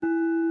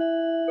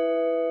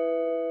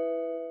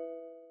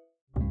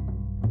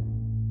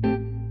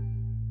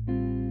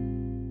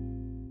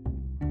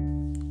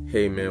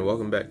Hey man,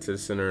 welcome back to the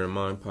Center of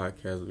Mind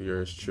podcast with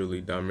yours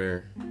truly,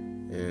 Damir.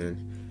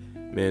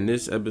 And man,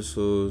 this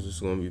episode is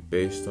going to be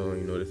based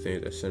on, the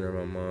things that center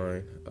my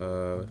mind.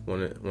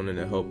 Wanting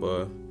to help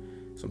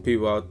some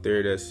people out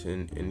there that's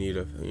in need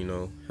of,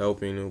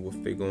 helping with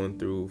what they're going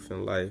through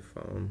within life.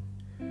 And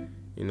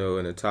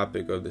the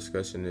topic of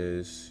discussion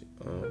is,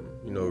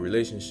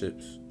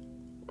 relationships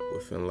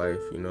within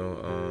life,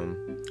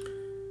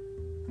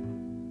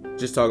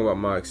 just talking about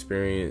my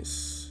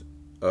experience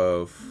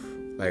of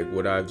like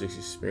what I've just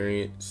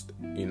experienced,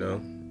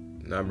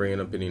 not bringing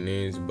up any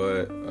names,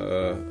 but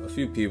a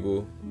few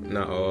people,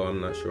 not all,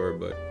 I'm not sure,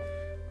 but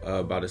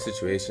about a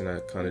situation I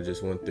kind of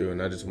just went through,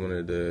 and I just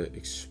wanted to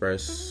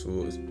express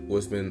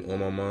what's been on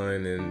my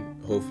mind,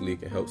 and hopefully it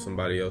can help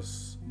somebody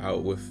else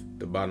out with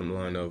the bottom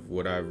line of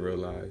what I've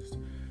realized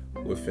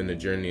within the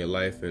journey of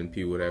life and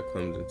people that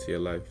comes into your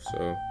life.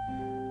 So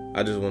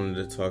I just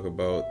wanted to talk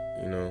about,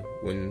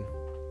 when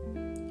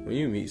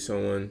you meet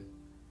someone.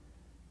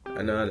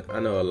 I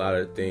know a lot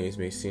of things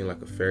may seem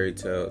like a fairy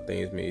tale.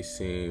 Things may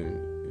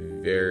seem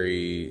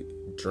very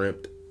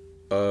dreamt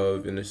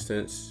of, in a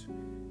sense.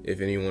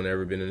 If anyone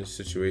ever been in a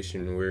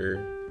situation where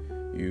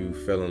you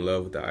fell in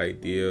love with the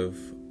idea of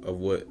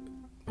what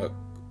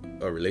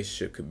a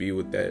relationship could be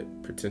with that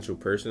potential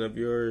person of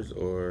yours,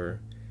 or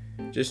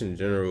just in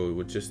general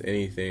with just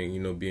anything,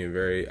 being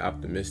very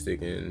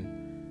optimistic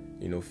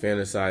and,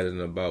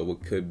 fantasizing about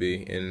what could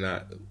be and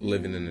not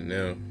living in the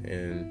now.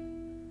 And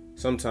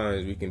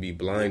sometimes we can be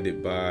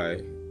blinded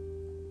by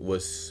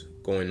what's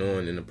going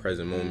on in the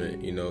present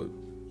moment,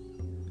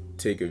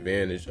 take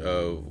advantage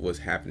of what's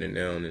happening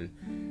now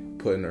and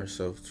putting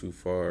ourselves too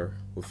far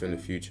within the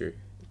future.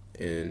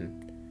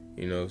 And,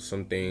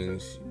 some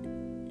things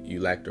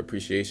you lack the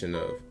appreciation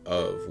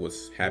of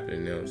what's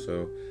happening now.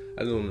 So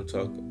I just want to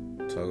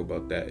talk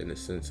about that in the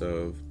sense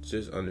of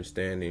just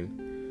understanding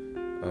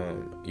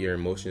your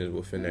emotions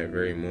within that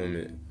very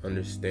moment,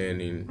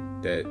 understanding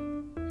that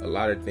a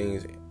lot of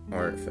things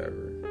aren't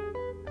forever,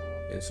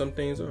 and some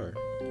things are.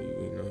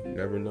 You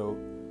never know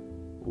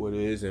what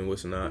is and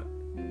what's not.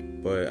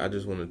 But I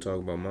just want to talk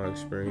about my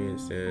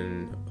experience,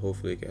 and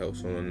hopefully it can help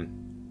someone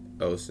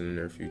else in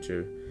their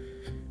future,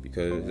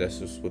 because that's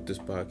just what this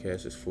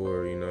podcast is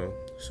for.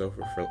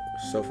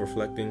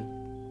 Self-reflecting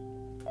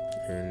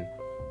and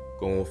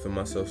going within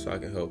myself so I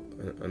can help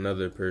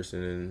another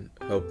person and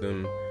help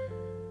them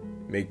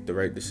make the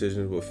right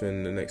decisions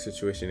within the next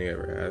situation they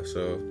ever have.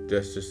 So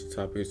that's just a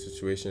topic,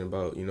 situation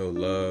about,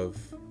 love,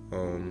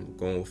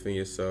 going within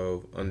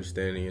yourself,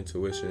 understanding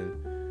intuition,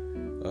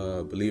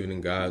 believing in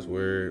God's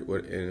word,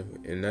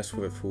 and that's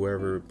for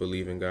whoever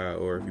believe in God,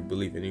 or if you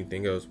believe in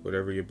anything else,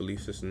 whatever your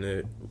belief system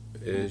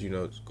is,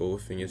 just go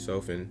within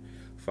yourself and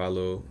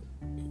follow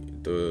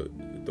the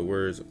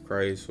words of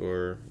Christ,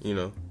 or,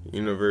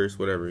 universe,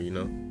 whatever,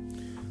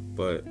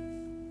 But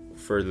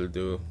further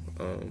ado,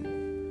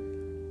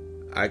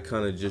 I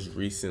kind of just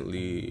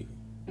recently,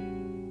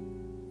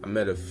 I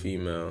met a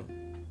female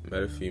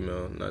not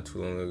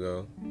too long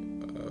ago,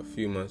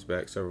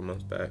 several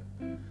months back,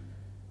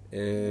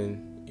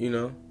 and,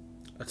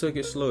 I took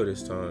it slow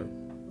this time.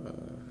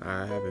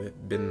 I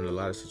haven't been in a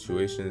lot of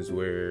situations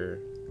where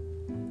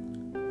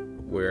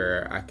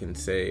I can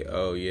say,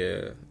 oh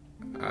yeah,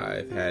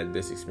 I've had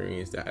this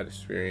experience, that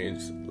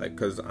experience, like,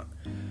 cause,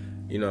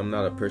 I'm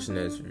not a person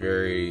that's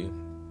very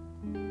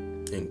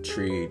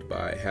intrigued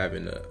by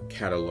having a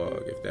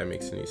catalog, if that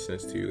makes any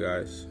sense to you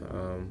guys.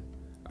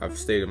 I've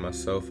stated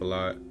myself a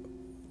lot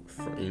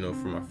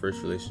from my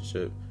first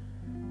relationship.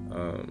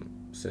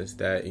 Since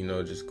that,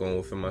 just going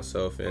within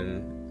myself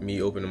and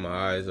me opening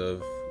my eyes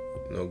of,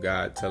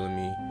 God telling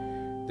me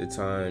the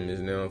time is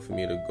now for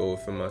me to go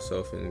within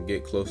myself and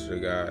get closer to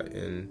God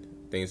and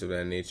things of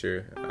that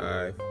nature.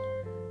 I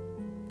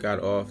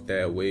got off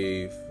that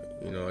wave.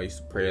 I used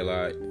to pray a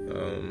lot.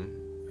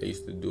 I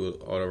used to do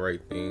all the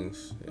right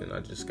things, and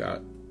I just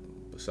got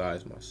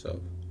besides myself.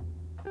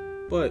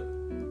 But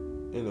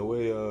in a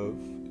way of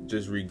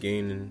just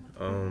regaining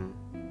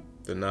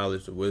the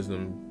knowledge, the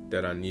wisdom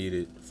that I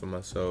needed for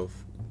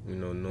myself,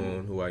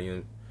 knowing who I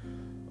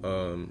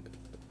am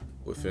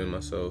within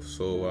myself,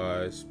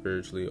 soul-wise,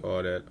 spiritually,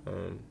 all that,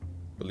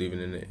 believing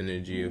in the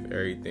energy of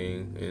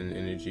everything, and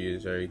energy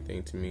is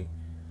everything to me,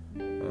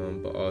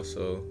 but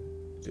also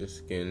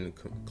just getting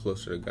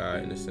closer to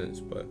God in a sense.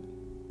 But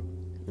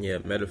yeah,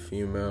 met a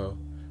female.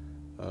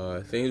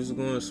 Things was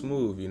going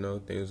smooth,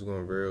 things was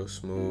going real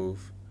smooth.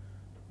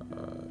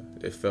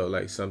 It felt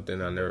like something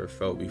I never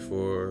felt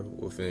before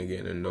within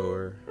getting to know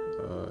her.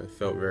 It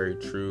felt very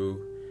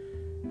true.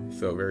 It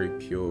felt very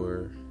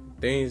pure.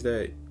 Things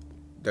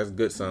that's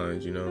good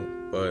signs,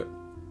 But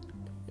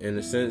in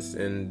a sense,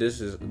 and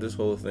this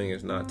whole thing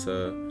is not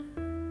to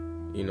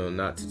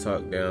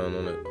talk down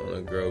on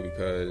a girl,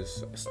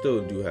 because I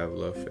still do have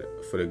love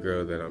for the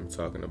girl that I'm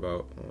talking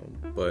about.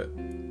 But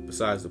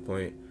besides the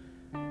point,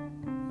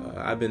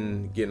 I've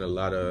been getting a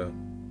lot of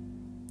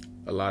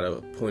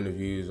point of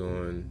views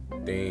on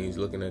things,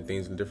 looking at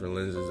things in different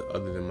lenses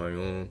other than my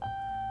own,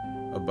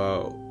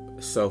 about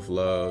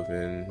self-love,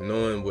 and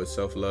knowing what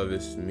self-love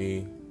is to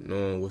me,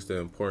 knowing what's the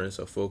importance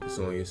of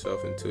focusing on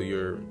yourself until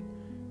you're,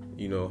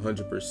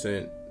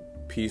 100%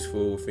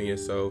 peaceful within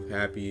yourself,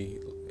 happy,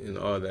 and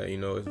all that.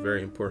 It's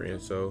very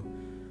important. So,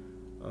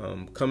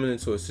 coming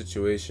into a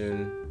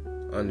situation,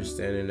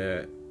 understanding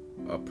that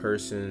a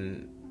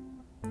person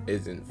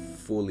isn't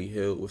fully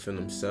healed within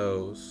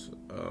themselves,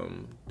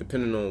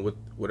 depending on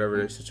whatever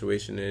their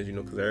situation is,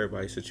 because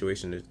everybody's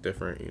situation is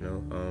different.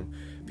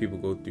 People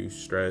go through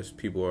stress,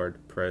 people are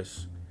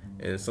depressed,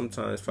 and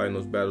sometimes fighting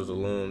those battles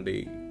alone,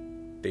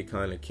 they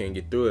kind of can't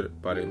get through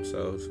it by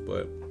themselves.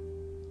 But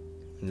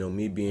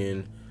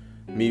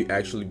me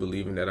actually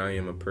believing that I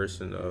am a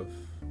person of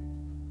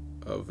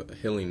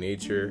healing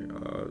nature,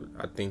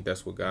 I think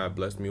that's what God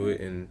blessed me with.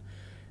 And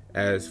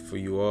as for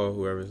you all,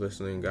 whoever's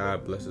listening,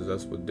 God blesses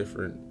us with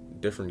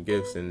different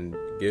gifts, and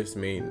gifts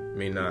may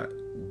not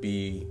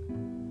be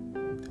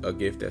a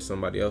gift that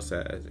somebody else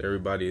has.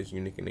 Everybody is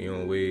unique in their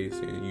own ways,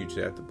 and you just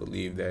have to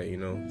believe that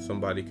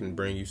somebody can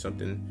bring you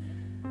something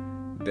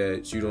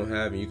that you don't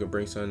have, and you can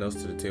bring something else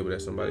to the table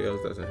that somebody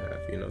else doesn't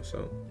have.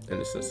 So in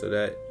the sense of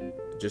that,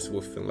 just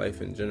within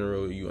life in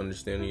general, you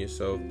understanding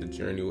yourself, the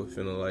journey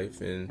within the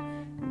life, and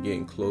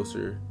getting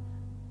closer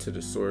to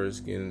the source,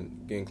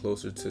 getting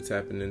closer to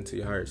tapping into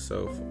your higher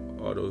self,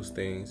 all those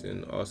things.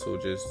 And also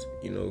just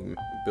building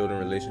a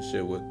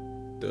relationship with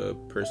the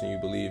person you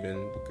believe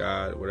in,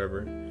 God,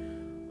 whatever.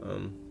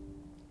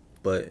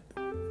 But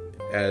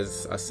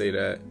as I say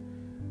that,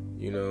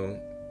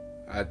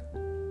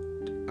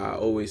 I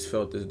always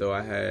felt as though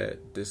I had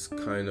this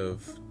kind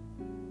of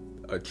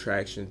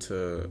attraction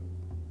to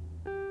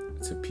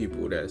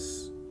people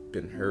that's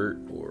been hurt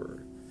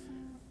or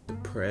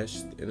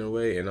depressed in a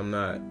way. And I'm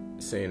not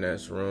saying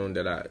that's wrong,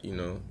 that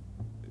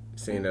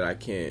saying that I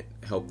can't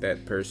help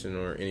that person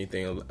or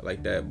anything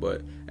like that.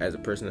 But as a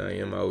person I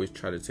am, I always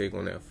try to take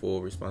on that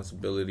full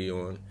responsibility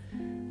on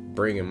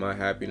bringing my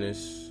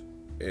happiness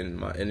and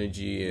my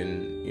energy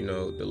and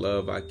the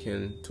love I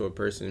can to a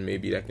person.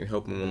 Maybe that can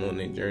help them along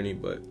their journey.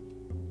 But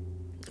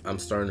I'm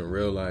starting to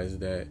realize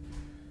that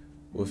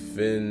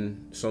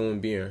within someone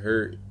being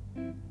hurt,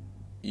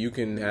 you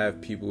can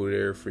have people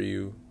there for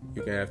you.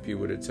 You can have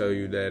people to tell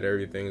you that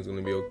everything's going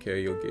to be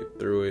okay. You'll get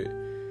through it.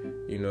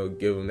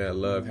 Give them that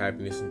love,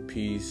 happiness, and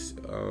peace.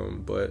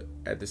 But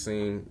at the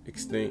same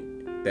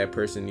extent, that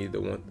person needs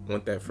to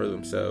want that for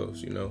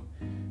themselves.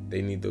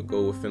 They need to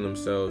go within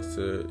themselves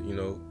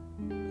to,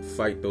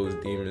 fight those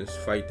demons,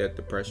 fight that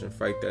depression,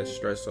 fight that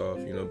stress off,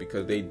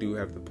 because they do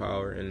have the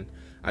power. And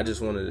I just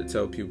wanted to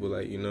tell people,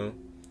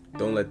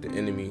 don't let the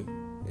enemy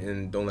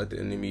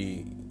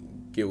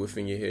get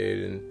within your head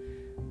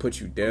and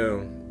put you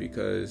down,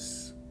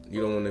 because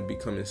you don't want to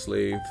become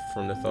enslaved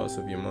from the thoughts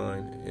of your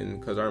mind. And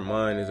because our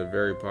mind is a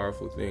very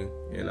powerful thing,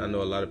 and I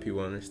know a lot of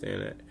people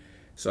understand that.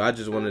 So I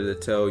just wanted to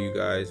tell you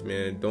guys,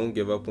 man, don't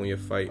give up on your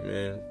fight,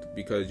 man,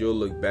 because you'll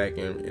look back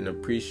and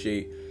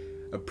appreciate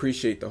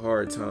the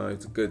hard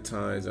times, the good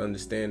times.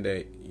 Understand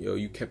that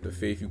you kept the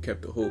faith, you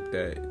kept the hope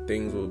that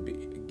things will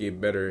get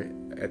better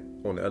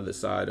on the other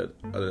side of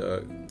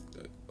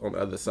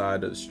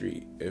the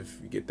street,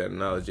 if you get that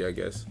analogy, I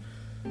guess.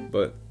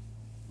 But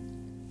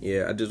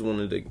yeah, I just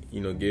wanted to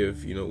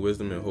give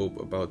wisdom and hope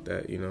about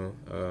that.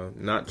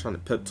 Not trying to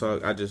pep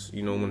talk. I just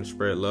want to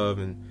spread love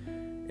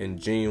and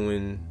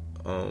genuine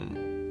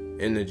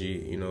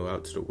energy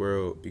out to the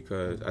world,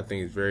 because I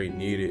think it's very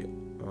needed.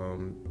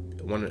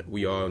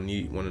 We all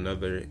need one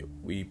another.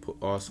 We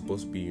all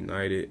supposed to be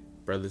united,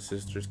 brothers,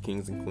 sisters,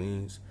 kings and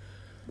queens,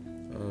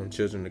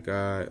 children of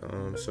God.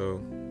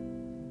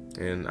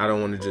 And I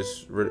don't want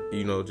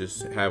to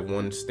just have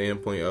one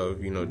standpoint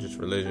of just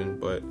religion,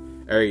 but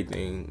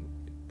everything,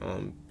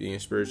 being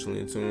spiritually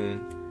in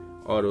tune,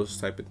 all those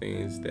type of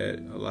things that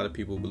a lot of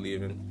people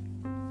believe in,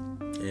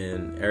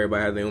 and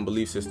everybody has their own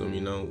belief system,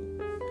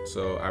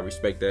 So I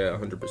respect that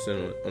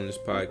 100% on this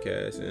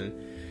podcast, and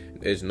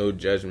there's no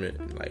judgment.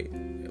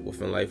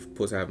 Within life,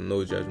 supposed to have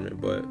no judgment.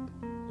 But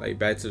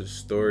back to the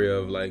story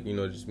of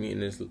just meeting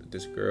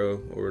this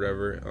girl or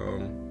whatever.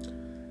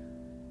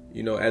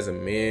 As a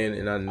man,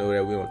 and I know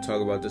that we don't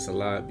talk about this a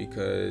lot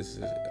because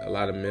a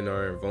lot of men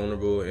are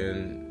vulnerable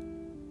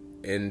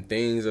and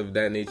things of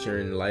that nature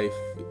in life.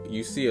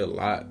 You see a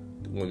lot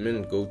when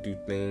men go through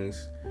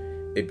things,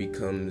 it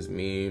becomes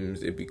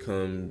memes, it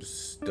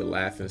becomes the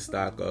laughing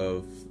stock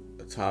of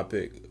a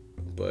topic.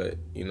 But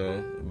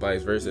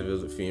vice versa, if it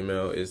was a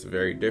female, it's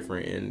very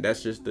different, and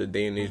that's just the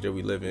day and age that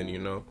we live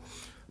in.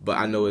 But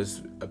I know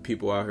it's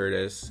people out here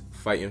that's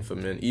fighting for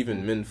men,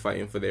 even men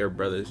fighting for their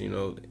brothers.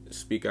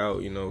 Speak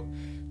out,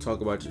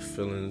 talk about your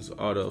feelings,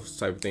 all those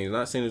type of things.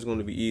 Not saying it's going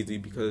to be easy,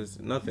 because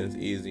nothing's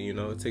easy.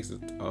 It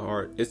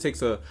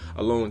takes a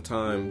long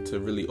time to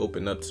really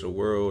open up to the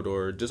world,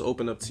 or just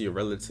open up to your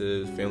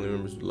relatives, family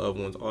members, loved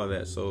ones, all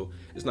that. So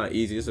it's not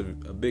easy. It's a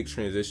big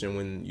transition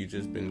when you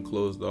just been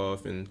closed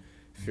off and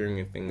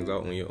figuring things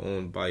out on your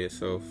own by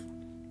yourself.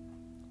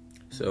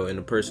 So in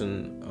the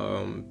person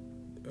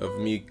of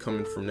me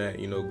coming from that,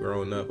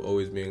 growing up,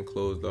 always being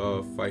closed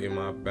off, fighting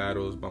my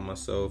battles by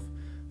myself,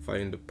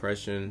 fighting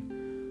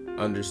depression,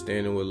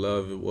 understanding what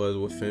love was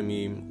within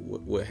me,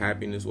 what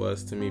happiness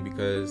was to me,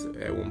 because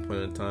at one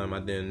point in time I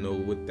didn't know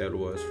what that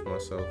was for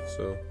myself.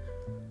 So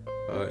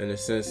in the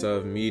sense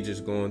of me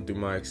just going through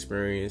my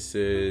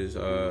experiences,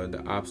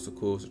 the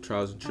obstacles, the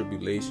trials and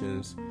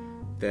tribulations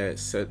that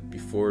set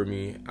before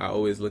me, I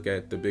always look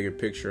at the bigger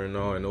picture and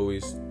all, and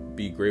always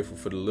be grateful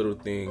for the little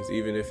things,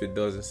 even if it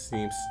doesn't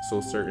seem so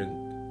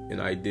certain and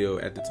ideal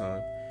at the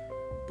time.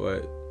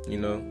 But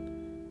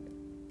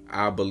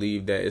I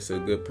believe that it's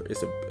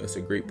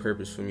a great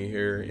purpose for me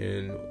here,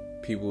 and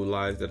people's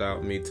lives that I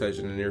may touch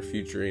in the near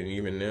future, and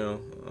even now,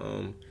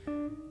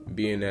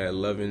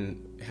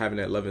 having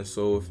that loving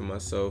soul for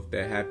myself,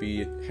 that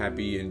happy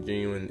and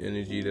genuine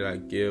energy that I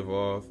give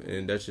off,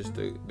 and that's just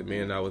the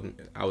man I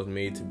was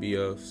made to be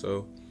of.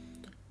 So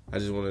I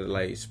just want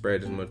to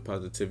spread as much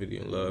positivity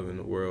and love in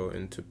the world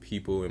and to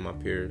people and my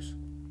peers.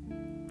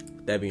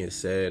 That being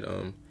said,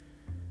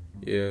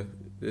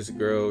 this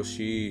girl,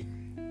 she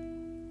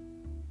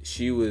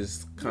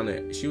was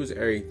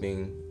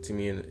everything to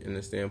me in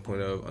the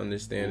standpoint of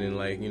understanding,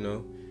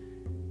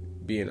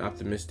 being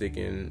optimistic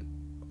and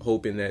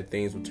hoping that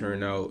things will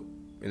turn out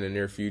in the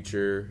near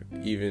future,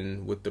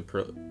 even with the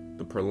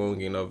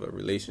prolonging of a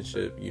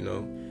relationship.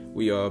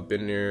 We all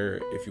been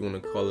there, if you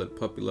want to call it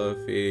puppy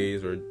love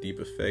phase or deep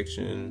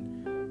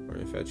affection or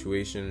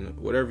infatuation,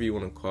 whatever you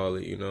want to call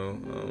it.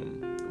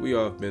 We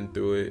all have been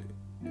through it.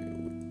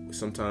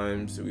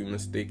 Sometimes we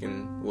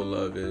mistaken what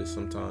love is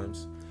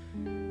sometimes.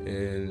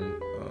 And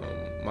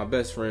my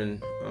best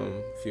friend,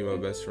 female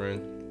best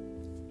friend,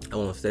 I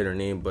won't state her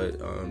name, but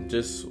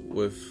just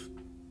with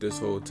this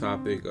whole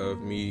topic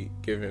of me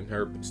giving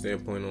her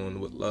standpoint on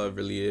what love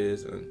really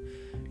is, and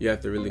you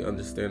have to really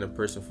understand a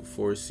person for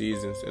 4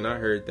 seasons. And I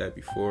heard that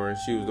before, and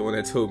she was the one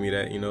that told me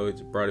that.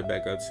 It brought it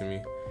back up to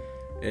me.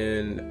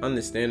 And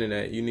understanding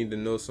that you need to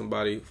know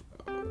somebody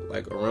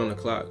around the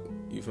clock,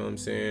 you feel what I'm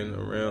saying,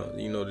 around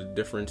the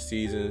different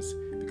seasons,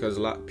 because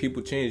a lot of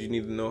people change. You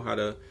need to know how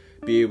to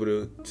be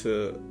able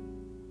to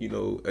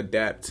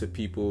adapt to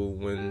people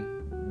when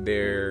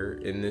they're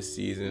in this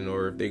season,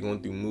 or if they're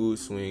going through mood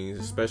swings,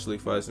 especially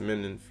for us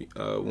men and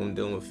when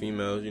dealing with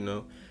females,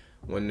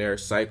 when their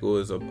cycle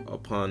is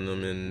upon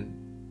them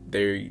and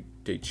they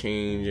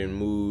change in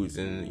moods,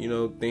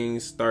 and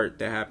things start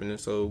to happen. And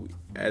so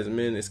as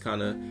men, it's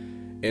kind of,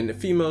 and the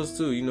females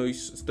too, you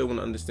still want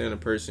to understand a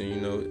person,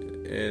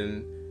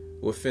 and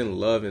within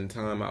love and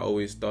time, I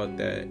always thought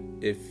that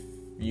if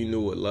you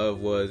knew what love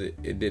was,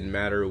 it didn't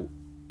matter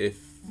if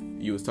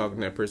you was talking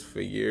to that person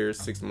for years,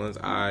 6 months.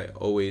 I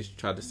always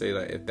tried to say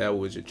that if that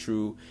was your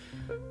true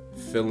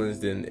feelings,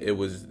 then it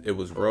was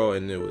raw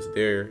and it was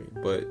there.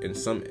 But in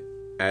some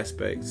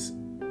aspects,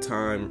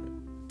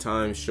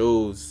 time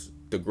shows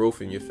the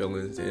growth in your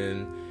feelings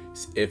and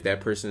if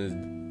that person is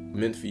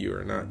meant for you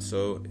or not.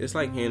 So it's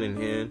like hand in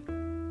hand.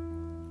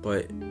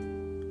 But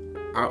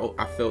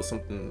I felt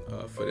something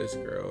for this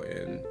girl,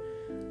 and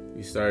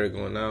we started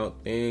going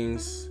out.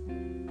 Things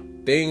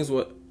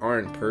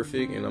aren't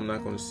perfect, and I'm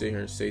not going to sit here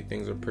and say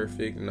things are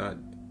perfect, not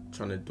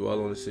trying to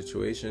dwell on the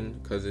situation,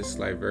 because it's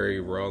very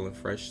raw and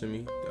fresh to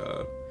me.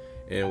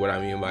 And what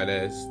I mean by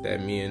that is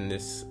that me and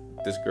this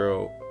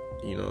girl,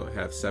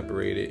 have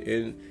separated,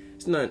 and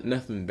it's not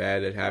nothing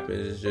bad that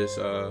happens. It's just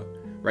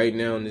right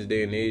now in this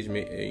day and age,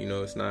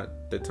 it's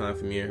not the time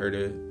for me and her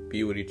to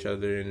be with each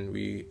other, and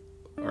we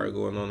are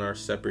going on our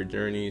separate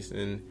journeys,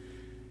 and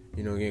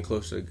getting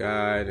closer to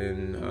God,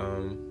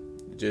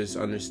 and just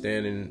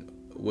understanding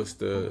what's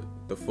the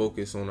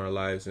focus on our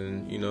lives.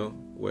 And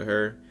with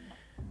her,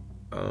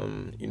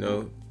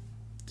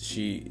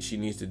 she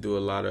needs to do a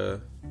lot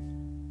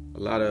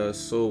of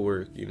soul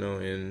work,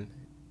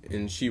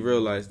 and she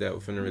realized that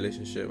within our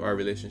relationship,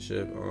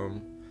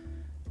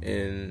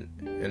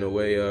 in a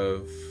way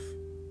of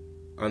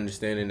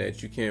understanding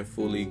that you can't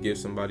fully give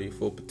somebody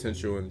full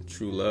potential and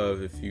true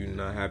love if you're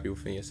not happy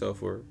within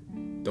yourself or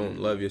don't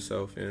love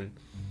yourself. And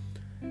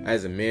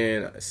as a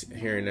man,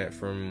 hearing that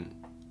from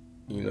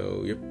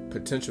your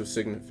potential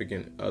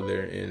significant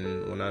other,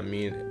 and what I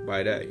mean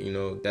by that,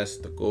 that's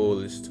the goal,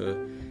 is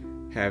to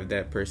have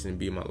that person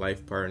be my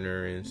life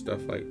partner and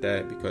stuff like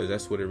that, because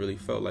that's what it really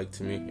felt like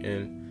to me.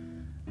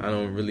 And I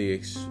don't really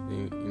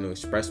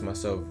express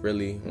myself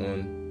really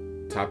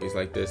on topics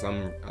like this.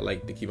 I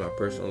like to keep my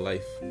personal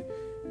life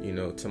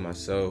to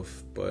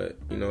myself, but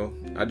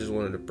I just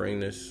wanted to bring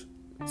this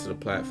to the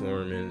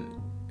platform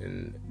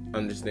and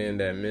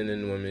understand that men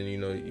and women,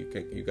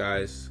 you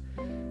guys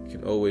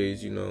can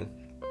always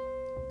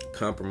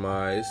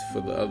compromise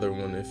for the other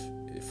one,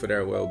 if for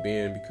their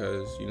well-being,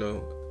 because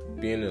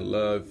being in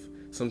love,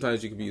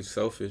 sometimes you can be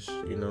selfish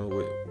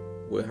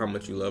with how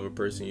much you love a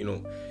person.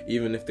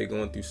 Even if they're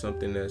going through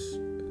something that's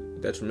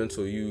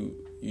detrimental, you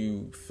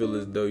feel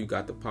as though you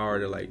got the power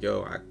to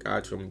yo, I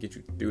got you, I'm gonna get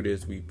you through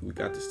this, we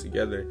got this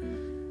together.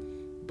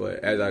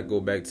 But as I go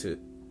back to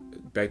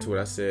what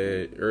I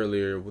said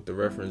earlier with the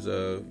reference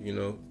of,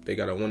 they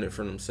gotta want it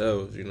for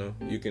themselves.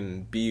 You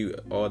can be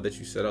all that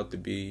you set out to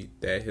be,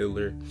 that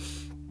healer,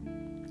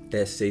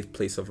 that safe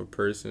place of a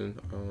person,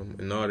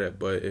 and all that.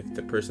 But if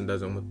the person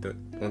doesn't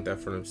want that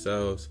for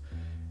themselves,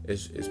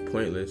 it's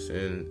pointless,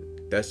 and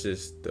that's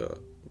just the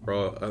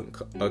raw,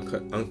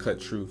 uncut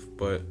truth.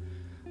 But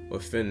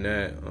within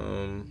that,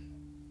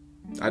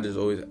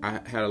 I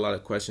had a lot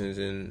of questions,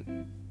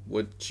 and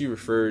what she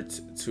referred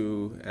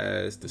to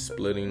as the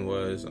splitting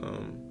was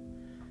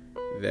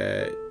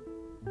that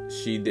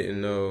she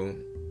didn't know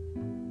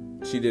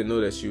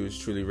that she was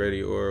truly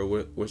ready, or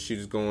what she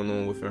was going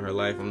on within her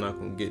life. I'm not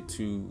gonna get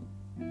too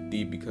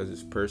deep because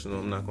it's personal.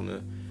 I'm not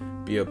gonna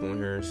be up on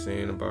here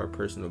saying about her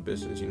personal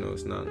business.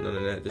 It's not none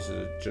of that. This is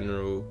a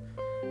general,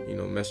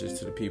 message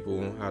to the people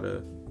on how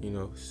to,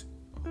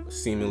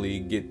 seemingly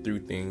get through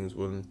things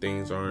when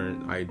things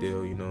aren't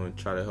ideal, and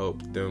try to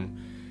help them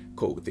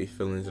cope with their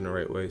feelings in the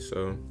right way.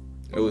 So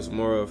it was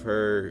more of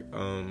her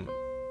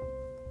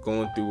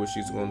going through what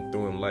she's going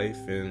through in life,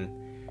 and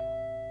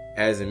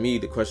as in me,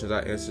 the questions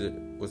I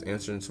was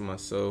answering to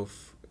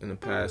myself in the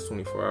past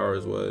 24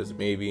 hours was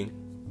maybe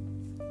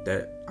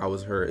that I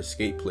was her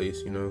escape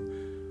place,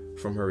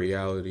 from her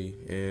reality.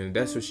 And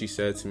that's what she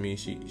said to me.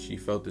 She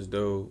felt as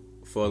though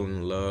falling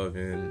in love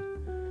and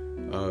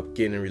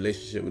getting in a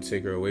relationship would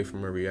take her away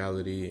from her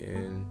reality,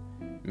 and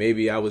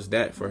maybe I was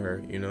that for her,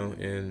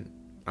 and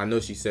I know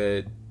she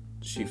said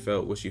she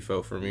felt what she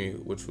felt for me,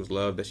 which was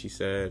love, that she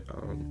said,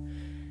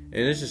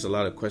 and it's just a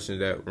lot of questions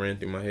that ran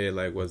through my head,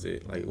 was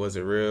it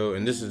real?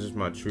 And this is just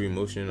my true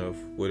emotion of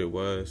what it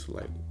was.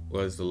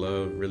 Was the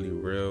love really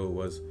real?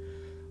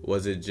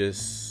 Was it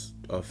just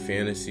a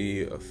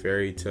fantasy, a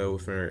fairy tale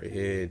within her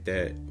head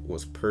that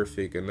was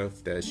perfect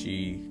enough that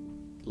she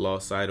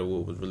lost sight of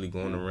what was really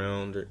going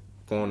around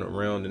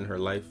in her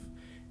life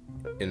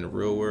in the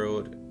real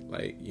world?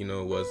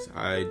 Was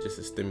I just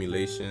a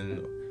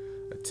stimulation,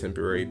 a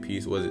temporary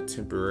piece? Was it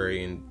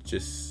temporary and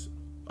just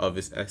of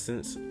its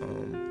essence?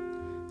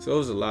 So it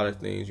was a lot of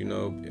things,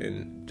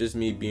 and just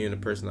me being the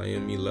person I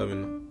am, me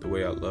loving the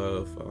way I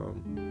love.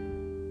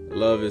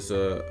 Love is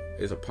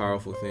a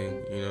powerful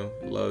thing,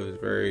 Love is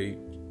very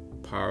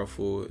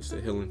powerful. It's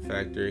a healing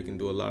factor. It can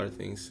do a lot of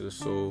things to the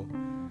soul.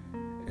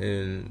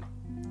 And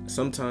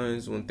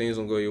sometimes when things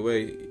don't go your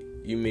way,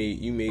 you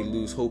may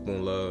lose hope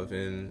on love.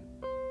 And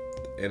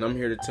I'm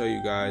here to tell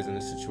you guys, in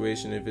a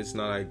situation, if it's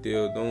not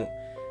ideal,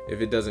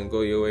 if it doesn't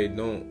go your way,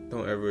 don't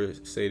ever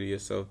say to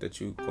yourself that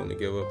you're going to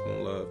give up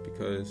on love,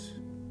 because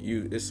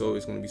it's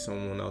always going to be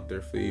someone out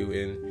there for you.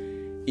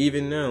 And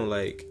even now,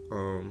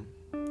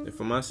 if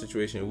for my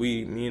situation,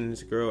 me and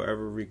this girl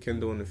ever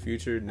rekindle in the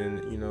future, then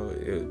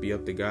it would be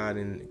up to God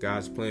and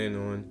God's plan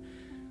on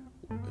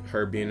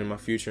her being in my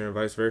future and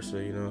vice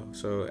versa.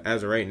 So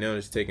as of right now,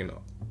 just taking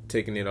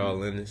it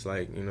all in. It's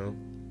I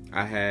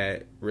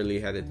had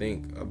to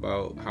think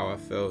about how I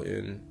felt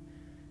and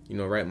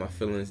write my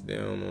feelings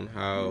down on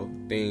how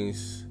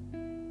things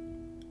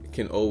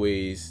can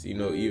always,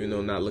 even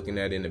though not looking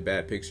at it in a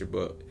bad picture,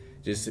 but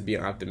just to be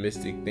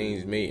optimistic,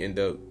 things may end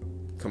up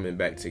coming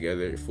back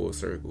together full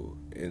circle,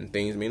 and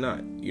things may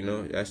not.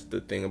 That's the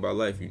thing about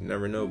life. You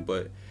never know,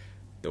 but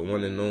the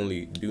one and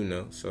only do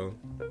know. So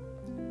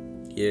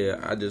yeah,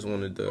 I just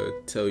wanted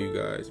to tell you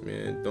guys,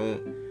 man,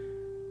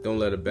 don't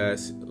let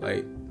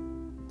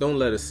don't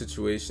let a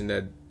situation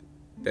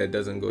that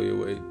doesn't go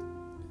your way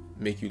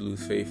make you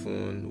lose faith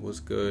on what's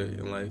good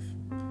in life.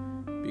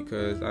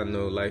 Because I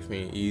know life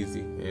ain't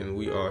easy, and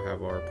we all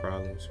have our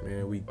problems,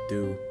 man. We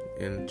do,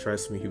 and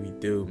trust me, we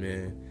do,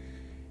 man.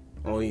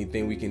 Only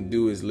thing we can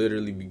do is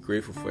literally be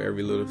grateful for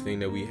every little thing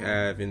that we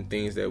have and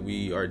things that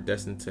we are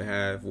destined to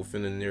have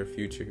within the near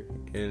future.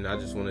 And I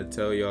just want to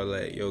tell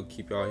y'all,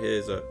 keep y'all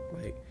heads up,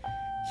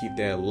 keep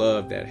that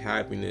love, that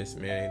happiness,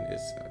 man.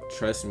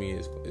 Trust me,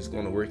 it's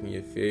going to work in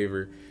your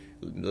favor.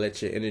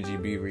 Let your energy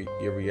be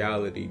your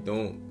reality.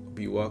 Don't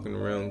be walking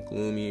around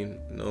gloomy.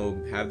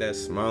 No, have that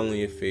smile on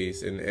your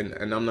face.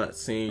 And I'm not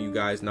saying you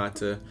guys not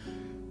to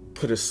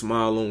put a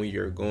smile on when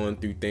you're going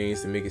through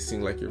things to make it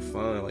seem like you're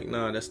fine.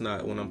 Nah, that's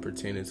not what I'm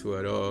pertaining to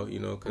at all.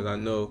 Because I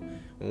know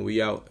when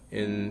we out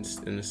in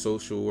the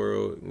social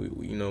world,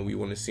 we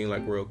want to seem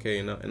like we're okay.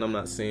 And I'm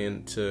not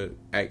saying to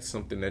act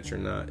something that you're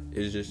not.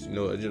 It's just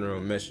a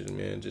general message,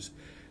 man.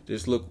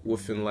 Just look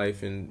within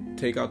life and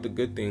take out the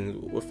good things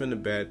within the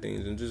bad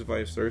things, and just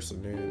vice versa,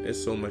 man.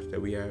 There's so much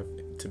that we have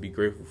to be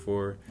grateful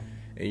for,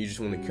 and you just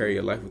want to carry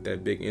your life with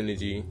that big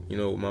energy.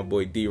 My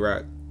boy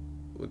D-Rock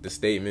with the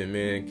statement,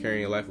 man,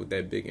 carrying your life with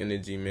that big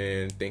energy,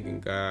 man, thanking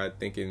God,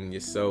 thanking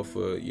yourself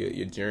for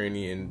your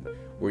journey and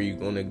where you're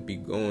going to be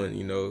going.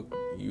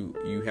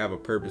 You have a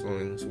purpose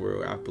on this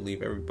world. I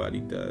believe everybody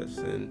does.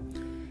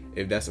 And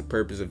if that's a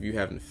purpose of you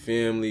having a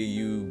family,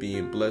 you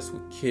being blessed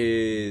with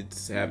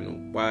kids, having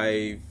a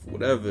wife,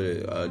 whatever,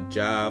 a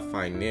job,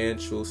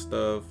 financial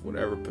stuff,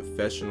 whatever,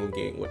 professional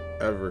gain,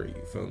 whatever,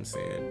 you feel what I'm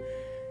saying?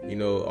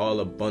 All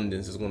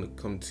abundance is going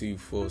to come to you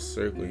full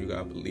circle. You got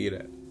to believe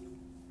that.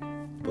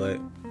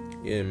 But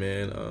yeah,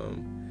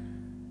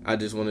 man, I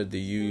just wanted to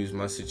use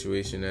my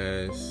situation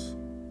as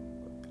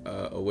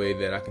a way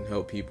that I can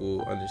help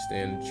people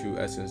understand the true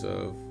essence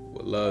of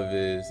what love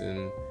is,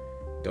 and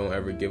don't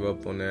ever give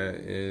up on that.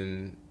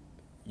 And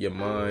your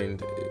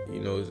mind,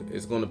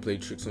 it's going to play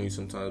tricks on you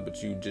sometimes,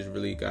 but you just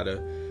really got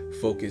to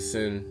focus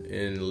in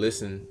and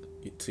listen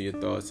to your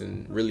thoughts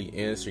and really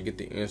get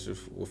the answers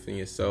within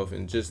yourself,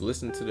 and just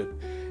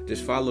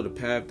just follow the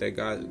path that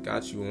God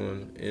got you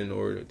on,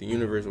 or the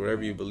universe,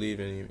 whatever you believe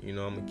in. I'm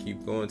gonna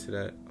keep going to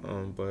that.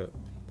 But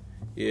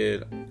yeah,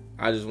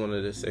 I just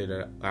wanted to say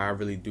that I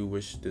really do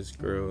wish this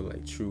girl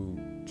like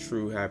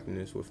true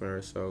happiness within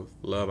herself.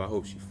 Love. I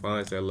hope she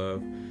finds that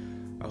love.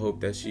 I hope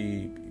that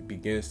she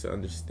begins to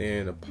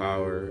understand the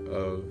power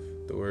of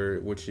the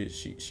word, which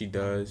she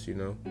does,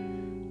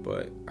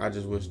 But I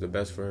just wish the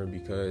best for her,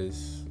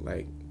 because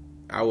like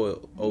I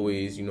will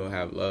always,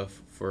 have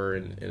love for her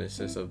in a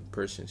sense of the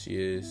person she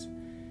is,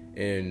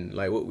 and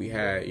like what we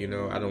had.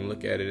 I don't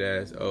look at it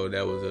as, oh,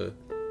 that was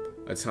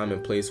a time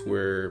and place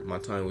where my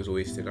time was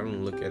wasted. I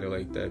don't look at it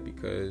like that,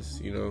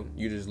 because you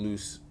just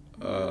lose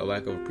a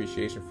lack of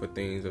appreciation for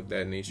things of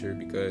that nature,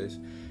 because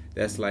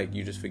that's like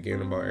you just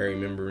forgetting about every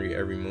memory,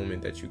 every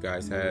moment that you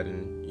guys had,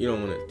 and you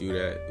don't want to do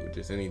that with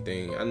just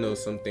anything. I know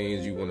some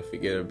things you want to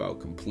forget about,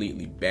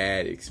 completely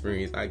bad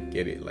experience. I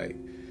get it, like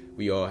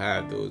we all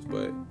have those,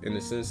 but in the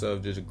sense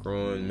of just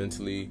growing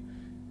mentally,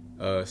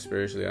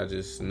 spiritually, I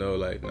just know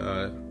like,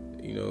 nah,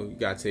 you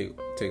gotta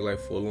take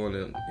life full on,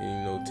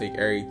 and take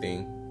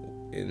everything,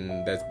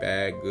 and that's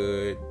bad,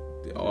 good,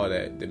 all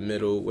that, the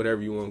middle,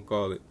 whatever you want to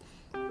call it.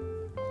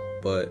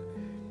 But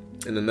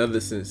in another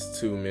sense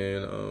too,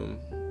 man,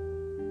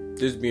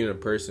 just being a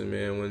person,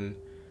 man, when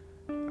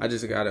I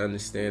just gotta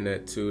understand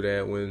that too,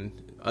 that when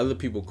other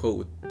people cope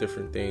with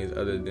different things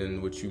other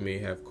than what you may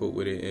have coped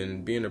with it,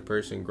 and being a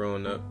person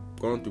growing up,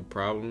 going through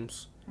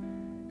problems,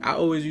 I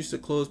always used to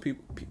close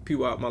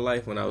people out my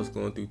life when I was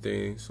going through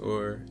things,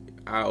 or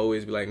I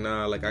always be like,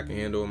 nah, like I can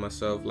handle it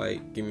myself,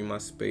 like give me my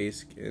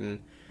space. And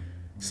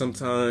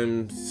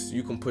sometimes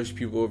you can push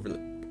people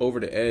over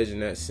the edge in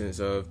that sense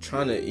of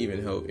trying to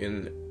even help.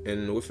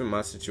 And within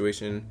my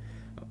situation,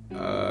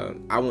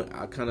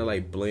 I kind of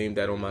like blamed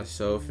that on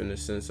myself, in the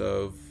sense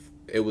of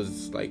it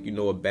was like,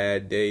 a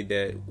bad day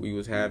that we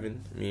was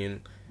having, me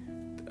and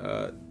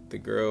the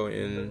girl,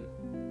 and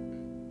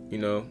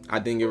I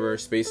didn't give her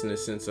space in the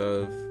sense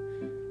of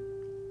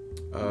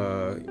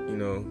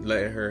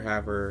letting her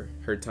have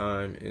her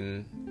time,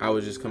 and I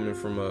was just coming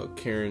from a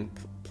caring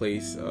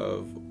place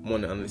of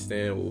wanting to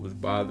understand what was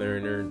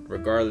bothering her,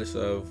 regardless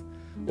of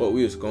what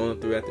we was going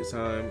through at the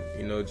time.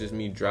 Just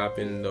me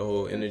dropping the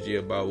whole energy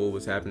about what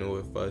was happening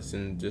with us,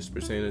 and just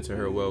pertaining to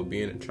her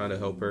well-being and trying to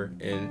help her.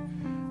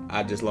 And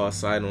I just lost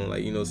sight on,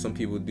 like, some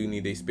people do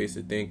need their space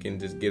to think and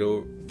just get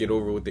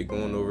over what they're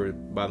going over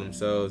by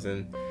themselves,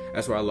 and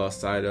that's where I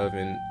lost sight of.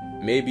 And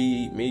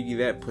maybe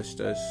that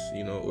pushed us,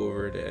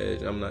 over the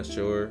edge. I'm not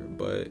sure,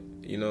 but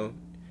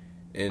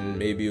and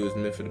maybe it was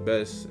meant for the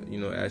best,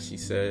 as she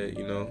said,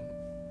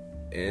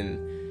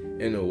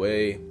 and in a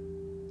way,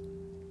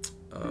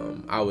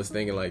 I was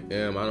thinking like,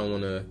 damn, I don't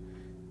want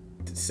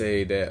to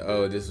say that,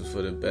 oh, this was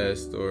for the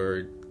best,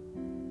 or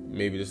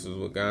maybe this is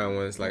what God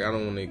wants. Like, I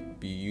don't want to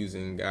be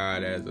using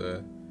God as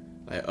a,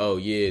 like, oh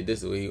yeah,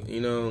 this is what he,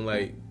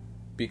 like,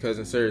 because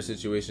in certain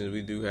situations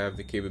we do have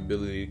the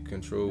capability to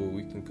control what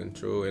we can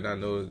control, and I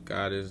know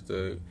God is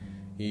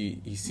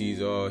he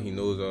sees all, he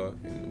knows all,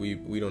 and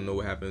we don't know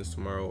what happens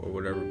tomorrow or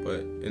whatever.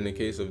 But in the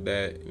case of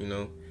that,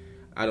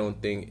 I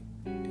don't think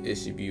it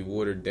should be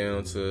watered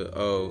down to,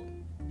 oh,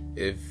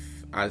 if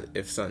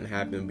something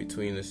happened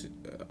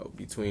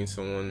between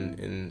someone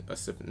and a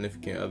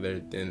significant other,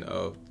 then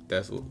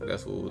that's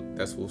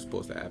what's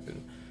supposed to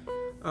happen.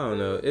 I don't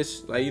know.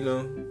 It's like,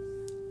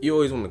 you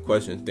always want to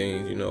question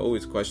things.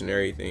 Always question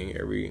everything,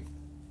 every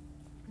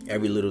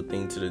little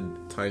thing to the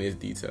tiniest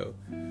detail.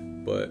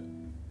 But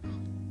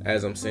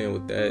as I'm saying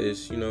with that,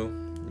 is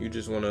you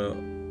just want to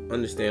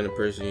understand the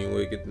person. You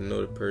want to get to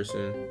know the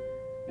person,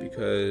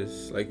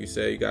 because like you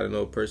said, you got to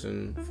know a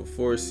person for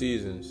 4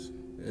 seasons.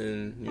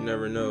 And you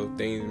never know,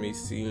 things may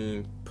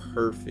seem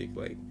perfect,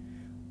 like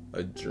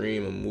a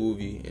dream, a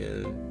movie,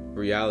 and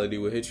reality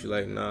will hit you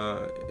like,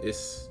 nah,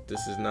 this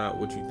is not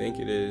what you think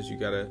it is. You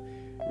gotta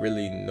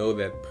really know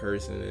that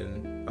person,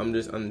 and I'm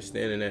just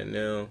understanding that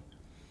now.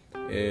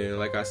 And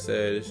like I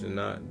said, it's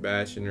not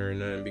bashing her or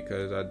nothing,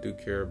 because I do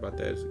care about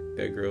that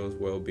girl's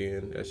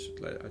well-being. That's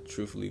like, I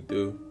truthfully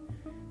do.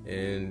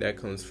 And that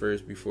comes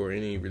first before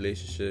any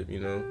relationship,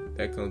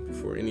 that comes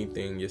before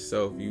anything.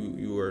 Yourself,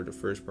 you are the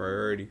first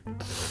priority.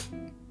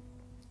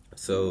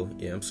 So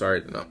yeah, I'm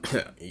sorry,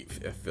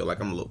 I feel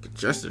like I'm a little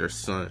congested or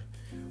something,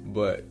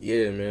 but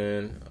yeah,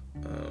 man,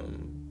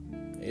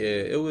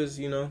 it was,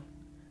 it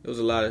was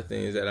a lot of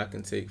things that I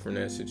can take from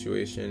that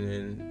situation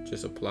and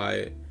just apply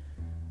it.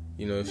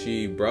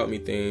 She brought me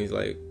things,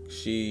 like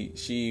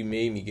she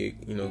made me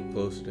get,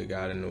 closer to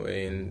God in a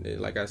way,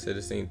 and like I said,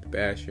 this ain't the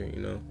basher,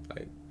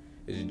 like,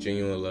 it's a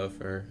genuine love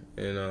for her.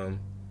 And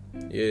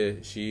yeah,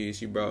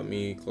 she brought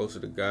me closer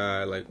to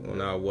God. Like,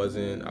 when I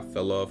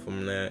fell off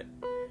from that.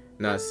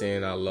 Not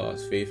saying I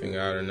lost faith in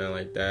God or nothing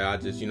like that. I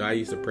just, I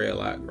used to pray a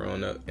lot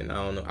growing up, and I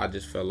don't know, I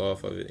just fell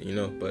off of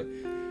it, but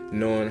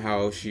knowing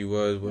how she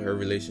was with her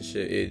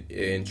relationship, it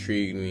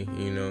intrigued me,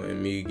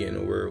 and me getting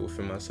a word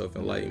within myself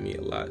enlightened me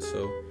a lot.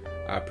 So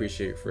I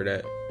appreciate her for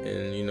that.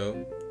 And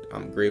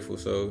I'm grateful.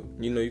 So,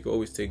 you know, you can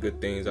always take good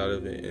things out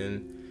of it.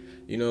 And,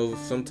 you know,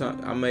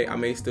 sometimes I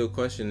may still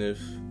question if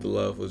the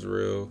love was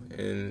real.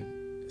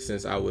 And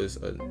since I was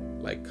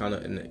like kind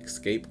of an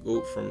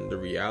scapegoat from the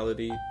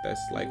reality,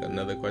 that's like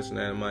another question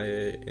out of my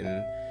head,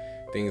 and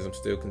things I'm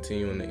still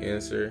continuing to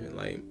answer.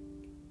 Like,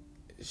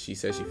 she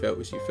said she felt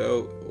what she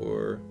felt,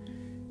 or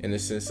in the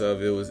sense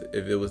of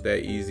if it was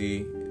that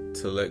easy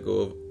to let go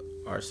of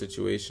our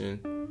situation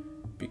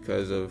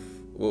because of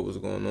what was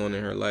going on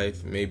in her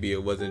life, maybe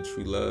it wasn't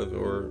true love,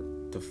 or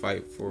to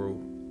fight for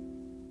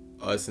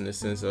us in the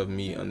sense of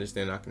me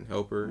understanding I can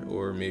help her,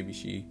 or maybe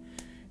she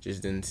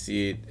just didn't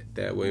see it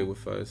that way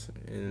with us.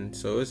 And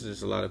so it's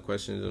just a lot of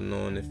questions of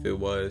knowing if it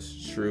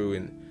was true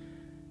and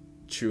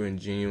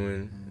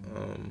genuine,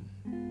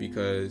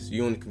 because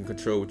you only can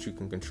control what you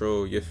can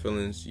control. Your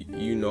feelings,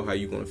 you know how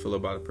you're going to feel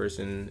about a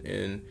person,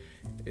 and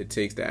it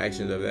takes the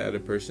actions of that other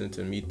person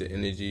to meet the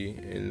energy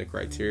and the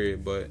criteria.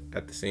 But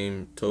at the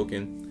same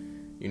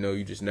token, you know,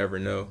 you just never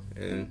know.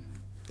 And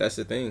that's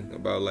the thing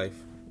about life.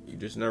 You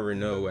just never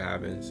know what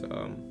happens.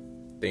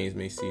 Things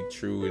may seem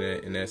true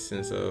in that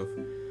sense of,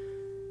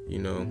 you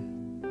know,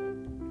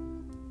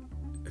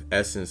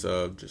 essence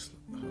of just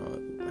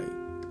like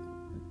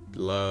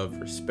love,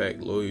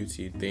 respect,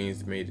 loyalty.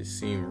 Things may just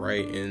seem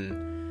right.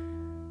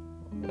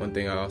 And one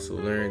thing I also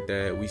learned,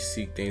 that we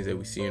seek things that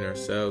we see in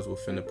ourselves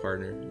within a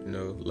partner. You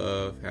know,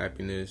 love,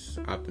 happiness,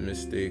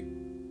 optimistic,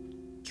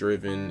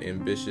 driven,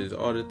 ambitious,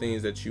 all the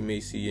things that you may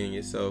see in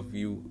yourself,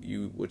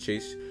 you will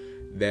chase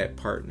that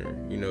partner.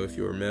 You know, if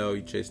you're a male,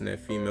 you're chasing that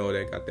female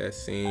that got that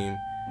same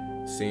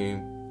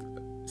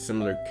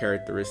similar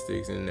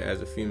characteristics, and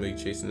as a female, you're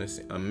chasing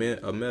a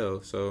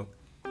male. So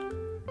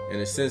in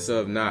a sense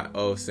of not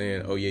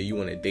saying, oh yeah, you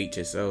want to date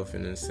yourself,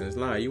 in a sense,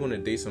 you want to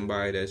date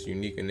somebody that's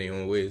unique in their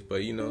own ways,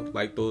 but you know,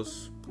 like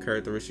those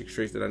characteristic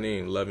traits that I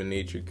named, loving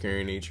nature,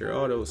 caring nature,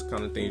 all those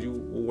kind of things, you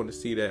will want to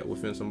see that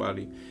within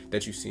somebody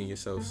that you see in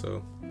yourself.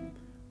 So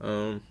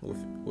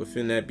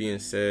within that being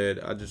said,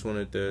 I just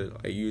wanted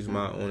to use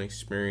my own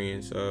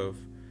experience of,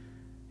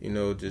 you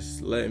know,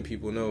 just letting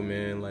people know,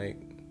 man, like,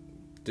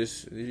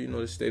 just, you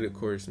know, just stay the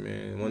course,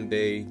 man. One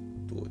day,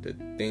 the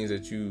things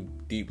that you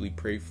deeply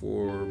pray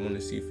for or want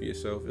to see for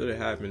yourself, it'll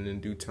happen in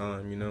due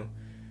time. You know,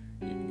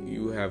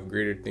 you have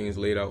greater things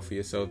laid out for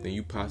yourself than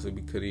you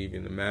possibly could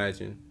even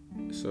imagine.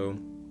 So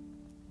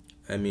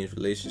that means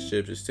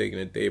relationships, just taking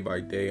it day by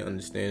day,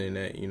 understanding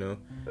that, you know,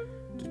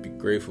 just be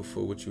grateful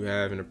for what you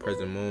have in the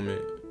present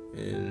moment,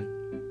 and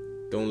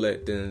don't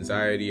let the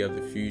anxiety of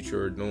the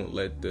future, or don't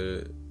let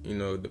the, you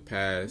know, the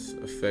past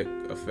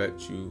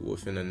affect you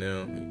within the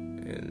now.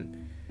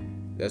 And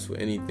that's with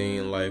anything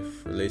in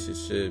life,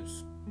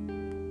 relationships,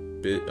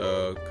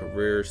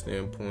 career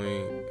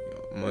standpoint,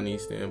 money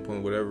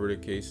standpoint, whatever the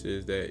case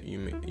is that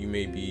you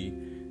may be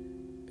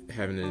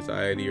having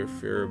anxiety or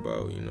fear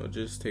about. You know,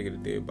 just take it a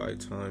day by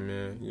time,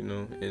 man. You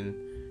know, and,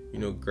 you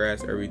know,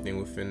 grasp everything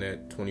within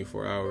that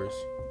 24 hours.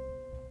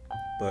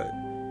 But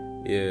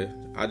yeah,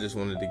 I just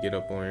wanted to get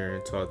up on here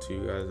and talk to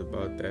you guys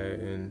about that.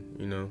 And,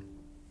 you know,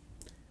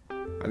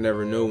 I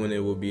never know when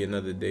it will be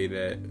another day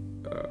that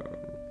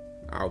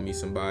I'll meet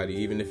somebody,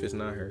 even if it's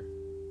not her.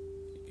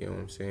 You know what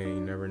I'm saying? You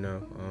never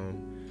know.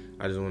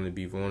 I just want to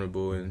be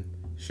vulnerable and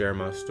share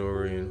my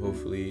story, and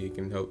hopefully it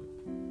can help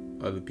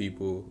other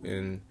people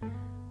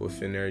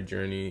within their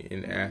journey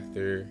and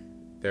after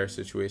their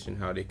situation,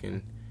 how they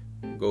can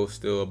go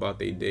still about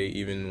their day,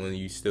 even when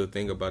you still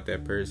think about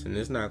that person.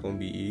 It's not going to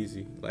be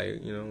easy.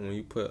 Like, you know, when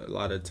you put a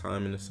lot of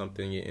time into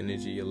something, your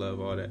energy, your love,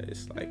 all that,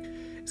 it's like,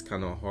 it's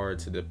kind of hard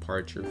to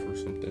departure from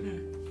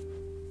something.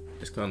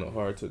 It's kind of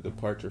hard to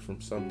departure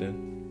from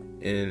something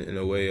in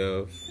a way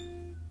of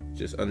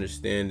just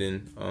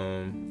understanding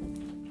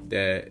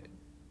that,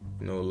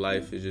 you know,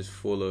 life is just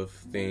full of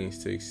things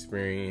to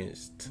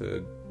experience,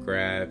 to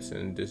grasp,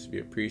 and just be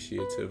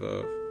appreciative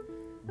of.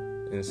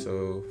 And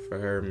so for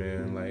her,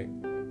 man,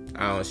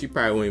 like, she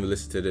probably won't even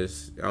listen to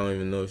this. I don't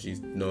even know if she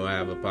know I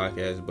have a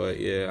podcast, but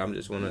yeah, I'm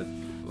just want to,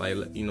 like,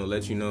 you know,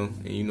 let you know,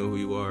 and you know who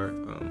you are.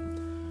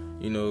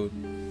 You know,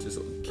 just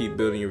keep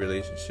building your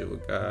relationship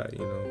with God,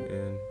 you know,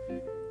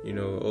 and, you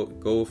know,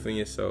 go within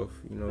yourself,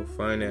 you know,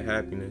 find that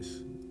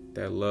happiness,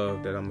 that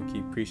love that I'm going to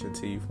keep preaching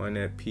to you, find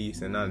that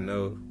peace. And I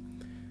know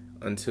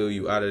until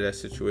you out of that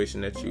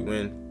situation that you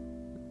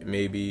in,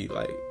 maybe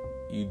like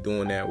you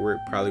doing that work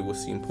probably will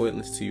seem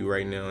pointless to you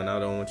right now. And I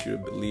don't want you to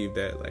believe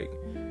that, like,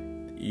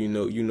 you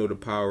know the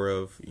power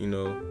of, you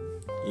know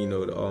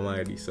the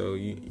Almighty. So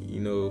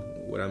you know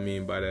what I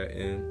mean by that.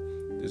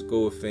 And just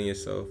go within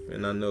yourself.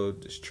 And I know,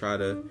 just try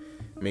to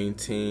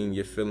maintain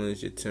your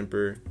feelings, your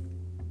temper.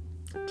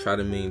 Try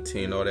to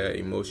maintain all that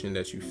emotion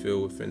that you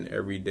feel within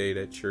every day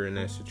that you're in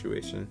that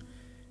situation.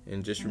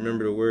 And just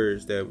remember the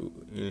words that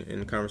in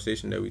the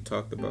conversation that we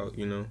talked about.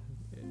 You know,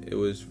 it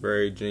was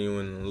very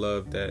genuine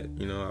love that,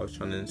 you know, I was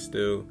trying to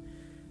instill.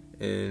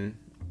 And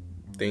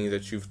things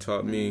that you've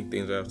taught me,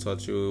 things that I've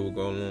taught you, will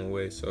go a long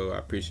way. So I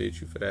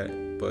appreciate you for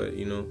that. But,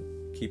 you know,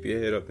 keep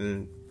your head up,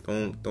 and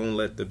don't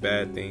let the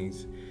bad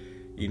things,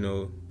 you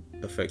know,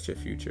 affect your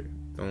future.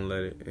 Don't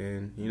let it.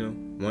 And, you know,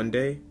 one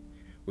day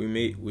we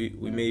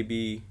may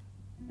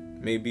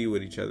be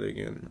with each other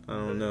again. I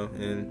don't know.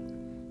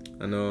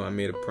 And I know I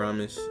made a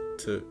promise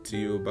to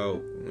you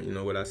about, you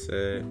know, what I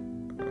said.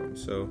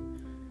 So,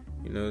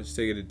 you know, just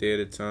take it a day at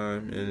a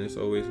time, and it's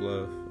always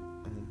love.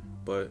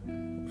 But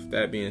with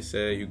that being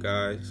said, you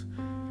guys,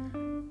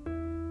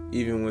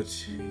 even with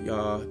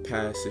y'all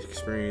past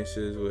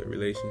experiences with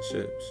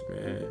relationships,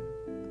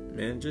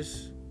 man,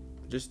 just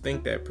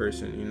thank that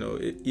person. You know,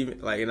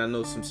 and I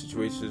know some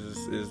situations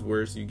is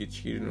worse. You get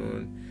cheated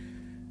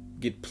on,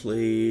 get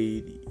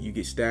played, you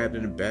get stabbed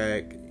in the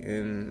back,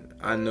 and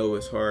I know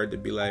it's hard to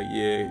be like,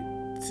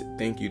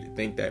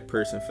 thank that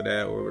person for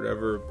that or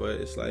whatever.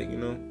 But it's like, you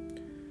know,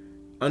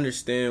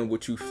 understand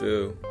what you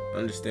feel,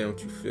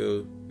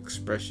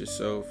 express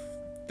yourself.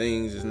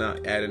 Things is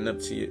not adding up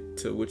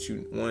to what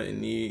you want and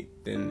need,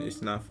 then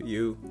it's not for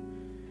you.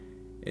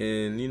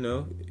 And you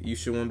know, you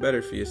should want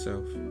better for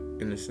yourself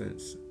in a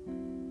sense,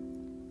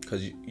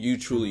 because you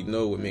truly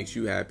know what makes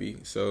you happy.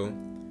 So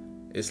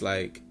it's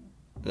like,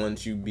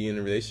 once you be in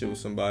a relationship with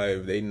somebody,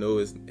 if they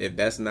know if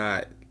that's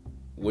not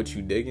what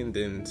you digging,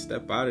 then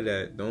step out of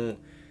that.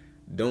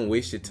 Don't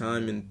waste your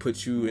time and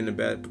put you in a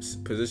bad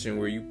position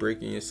where you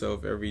breaking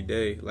yourself every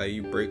day. Like,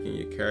 you breaking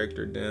your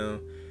character down,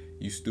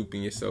 you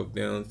stooping yourself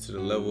down to the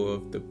level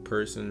of the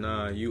person.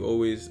 Nah, you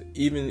always,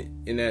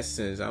 even in that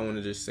sense, I want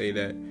to just say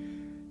that,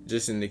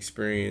 just in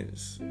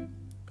experience,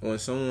 when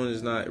someone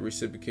is not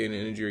reciprocating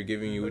energy or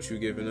giving you what you're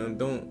giving them,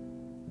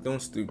 don't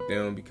stoop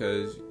down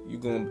because you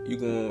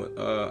going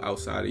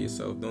outside of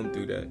yourself. Don't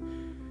do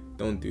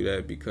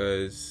that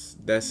because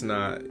that's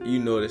not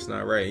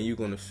right, and you're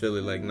gonna feel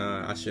it like,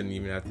 nah, I shouldn't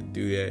even have to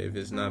do that if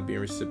it's not being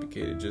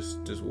reciprocated.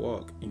 Just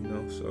walk, you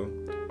know. So,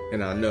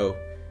 and I know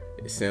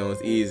it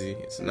sounds easy,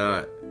 it's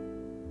not.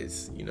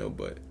 It's, you know,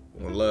 but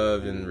when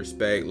love and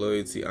respect,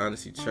 loyalty,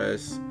 honesty,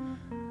 trust,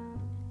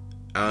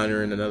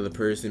 honoring another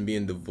person,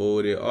 being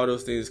devoted, all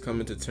those things come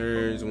into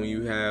terms when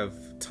you have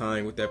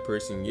time with that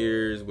person,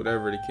 years,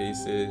 whatever the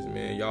case is,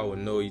 man. Y'all will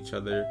know each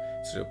other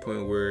to the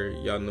point where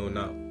y'all know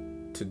not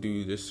to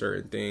do this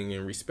certain thing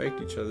and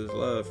respect each other's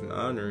love and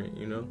honor it,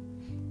 you know.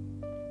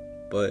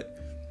 But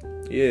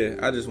yeah,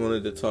 I just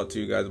wanted to talk to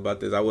you guys about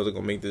this. I wasn't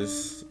gonna make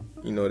this,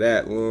 you know,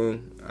 that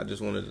long. I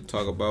just wanted to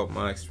talk about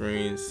my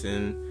experience,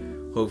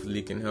 and hopefully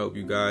it can help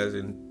you guys.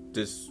 And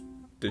just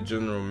the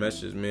general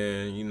message,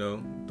 man, you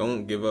know,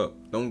 don't give up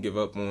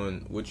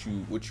on what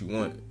you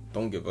want.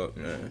 Don't give up,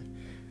 man.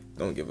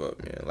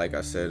 Like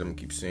I said, I'm gonna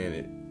keep saying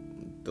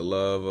it. The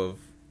love of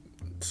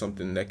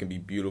something that can be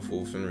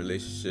beautiful from a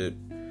relationship,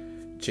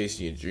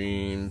 chasing your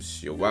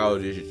dreams, your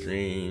wildest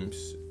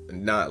dreams,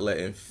 not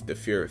letting the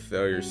fear of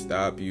failure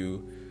stop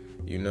you,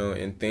 you know.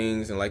 And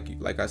things, and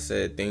like I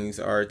said, things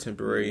are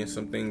temporary and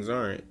some things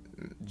aren't.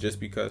 Just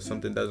because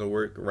something doesn't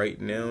work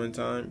right now in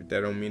time,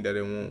 that don't mean that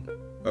it won't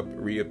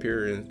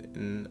reappear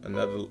in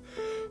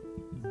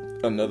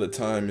another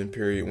time and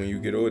period when you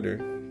get older.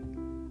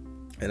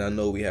 And I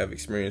know we have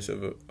experience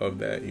of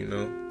that, you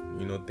know.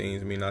 You know,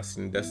 things may not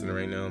seem destined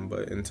right now,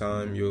 but in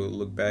time you'll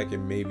look back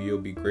and maybe you'll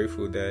be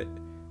grateful that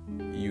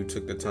you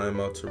took the time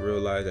out to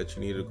realize that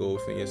you need to go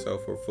within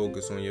yourself or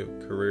focus on your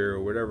career or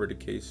whatever the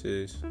case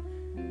is.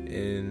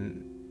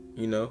 And,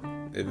 you know,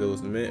 if it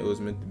was meant, it was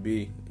meant to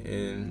be.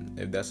 And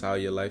if that's how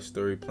your life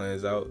story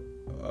plans out,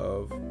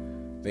 of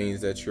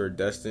things that you're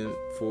destined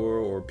for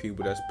or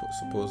people that's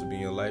supposed to be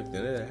in your life,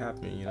 then it'll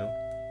happen, you know.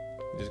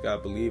 You just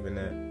gotta believe in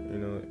that, you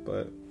know.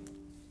 But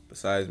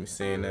besides me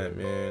saying that,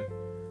 man,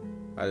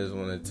 I just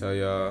want to tell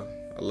y'all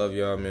I love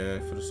y'all,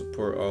 man, for the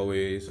support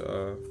always.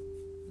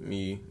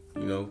 Me,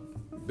 you know,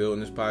 building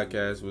this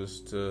podcast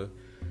was to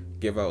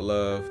give out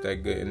love,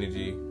 that good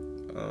energy,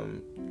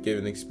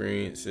 giving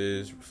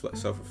experiences,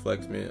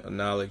 self-reflection,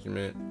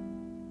 acknowledgement,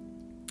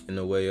 in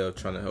a way of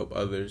trying to help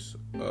others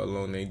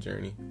along their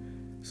journey.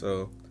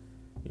 So,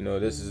 you know,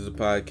 this is a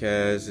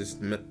podcast. It's,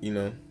 you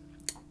know,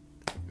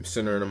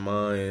 centered on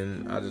mine,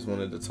 and I just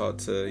wanted to talk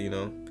to, you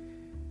know,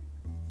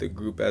 the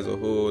group as a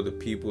whole, the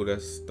people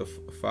that's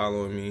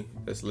following me,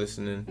 that's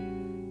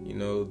listening, you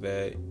know,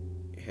 that,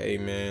 hey,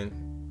 man,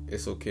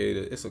 it's okay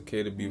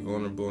to be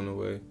vulnerable in a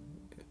way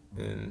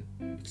and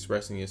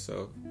expressing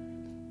yourself.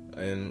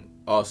 And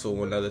also,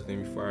 one other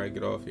thing before I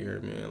get off here,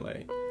 man,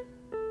 like,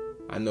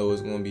 I know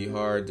it's gonna be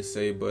hard to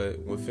say, but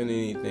within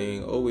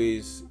anything,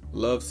 always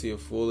love to your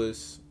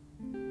fullest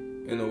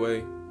in a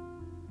way,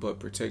 but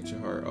protect your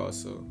heart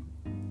also,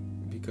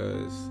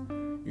 because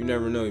you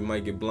never know, you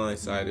might get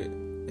blindsided.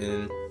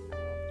 And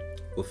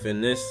within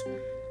this,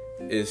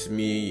 it's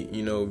me,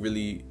 you know,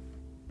 really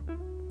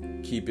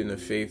keeping the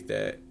faith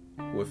that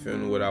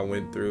within what I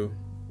went through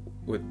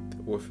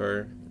with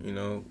her, you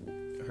know,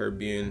 her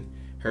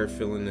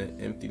feeling the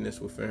emptiness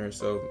within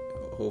herself,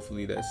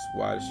 hopefully that's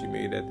why she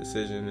made that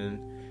decision.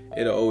 And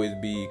it'll always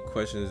be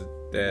questions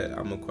that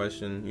I'm gonna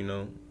question, you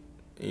know,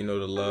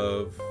 the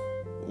love,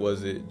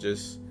 was it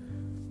just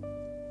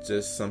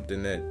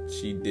something that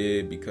she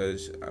did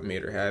because I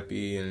made her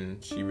happy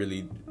and she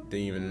really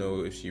didn't even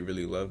know if she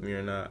really loved me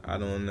or not? I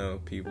don't know,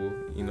 people.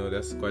 You know,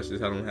 that's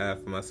questions I don't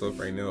have for myself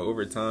right now.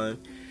 Over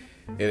time,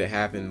 it'll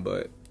happen,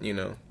 but, you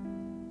know,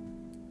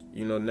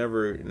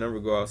 never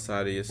go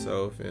outside of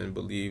yourself and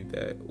believe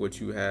that what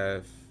you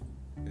have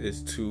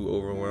is too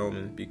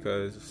overwhelming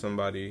because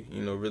somebody,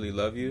 really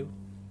love you.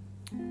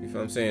 You feel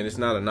what I'm saying? It's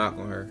not a knock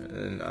on her,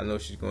 and I know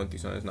she's going through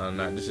something. It's not a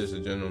knock. This is a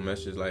general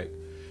message. Like,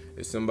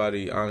 if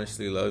somebody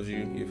honestly loves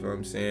you, you feel what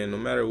I'm saying? No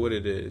matter what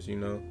it is,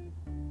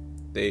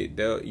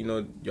 they'll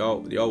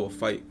y'all will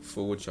fight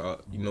for what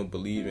y'all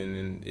believe in,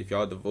 and if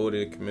y'all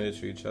devoted and committed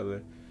to each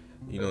other,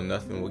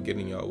 nothing will get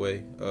in y'all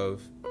way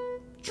of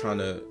trying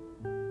to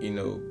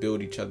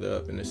build each other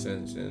up in a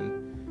sense.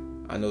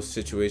 And I know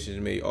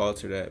situations may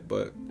alter that,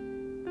 but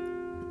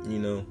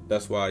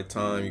that's why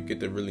time you get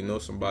to really know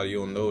somebody,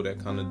 you'll know that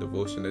kind of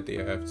devotion that they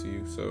have to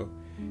you. So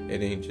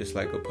it ain't just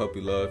like a puppy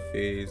love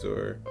phase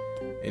or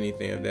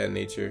anything of that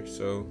nature.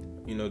 So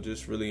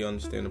just really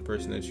understand the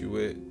person that you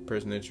with,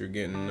 person that you're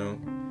getting to know,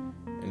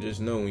 and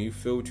just know when you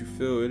feel what you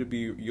feel,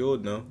 you'll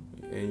know,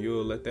 and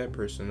you'll let that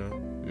person know,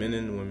 men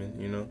and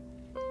women,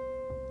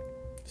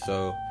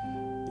 So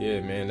yeah,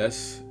 man,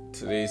 that's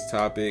today's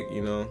topic.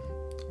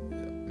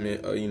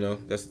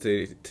 That's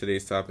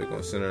today's topic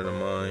on Center of the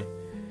Mind,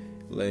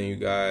 letting you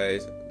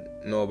guys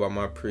know about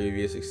my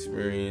previous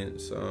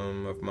experience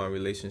of my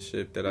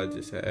relationship that I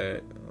just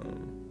had.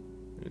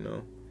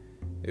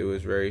 It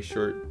was very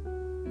short,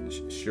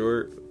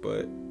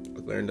 but I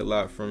learned a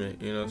lot from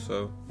it,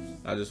 so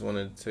I just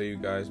wanted to tell you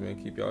guys,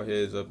 man, keep y'all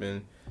heads up,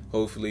 and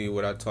hopefully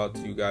what I talked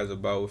to you guys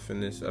about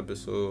within this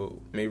episode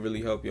may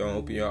really help y'all and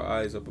open your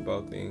eyes up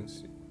about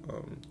things.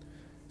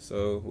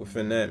 So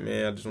within that,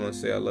 man, I just want to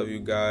say I love you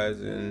guys,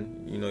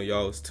 and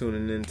y'all was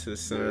tuning into the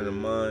Center of the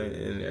Mind,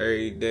 and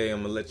every day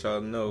I'm gonna let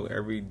y'all know,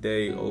 every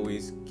day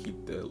always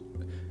keep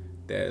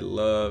that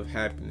love,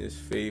 happiness,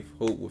 faith,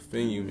 hope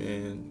within you,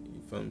 man.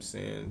 You know what I'm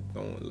saying?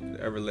 Don't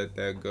ever let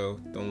that go.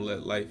 Don't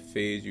let life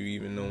phase you,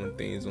 even though when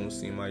things don't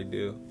seem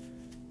ideal.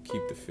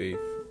 Keep the faith.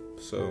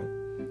 So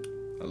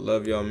I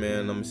love y'all,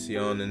 man. I'm gonna see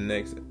y'all on the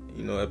next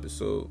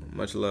episode.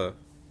 Much love.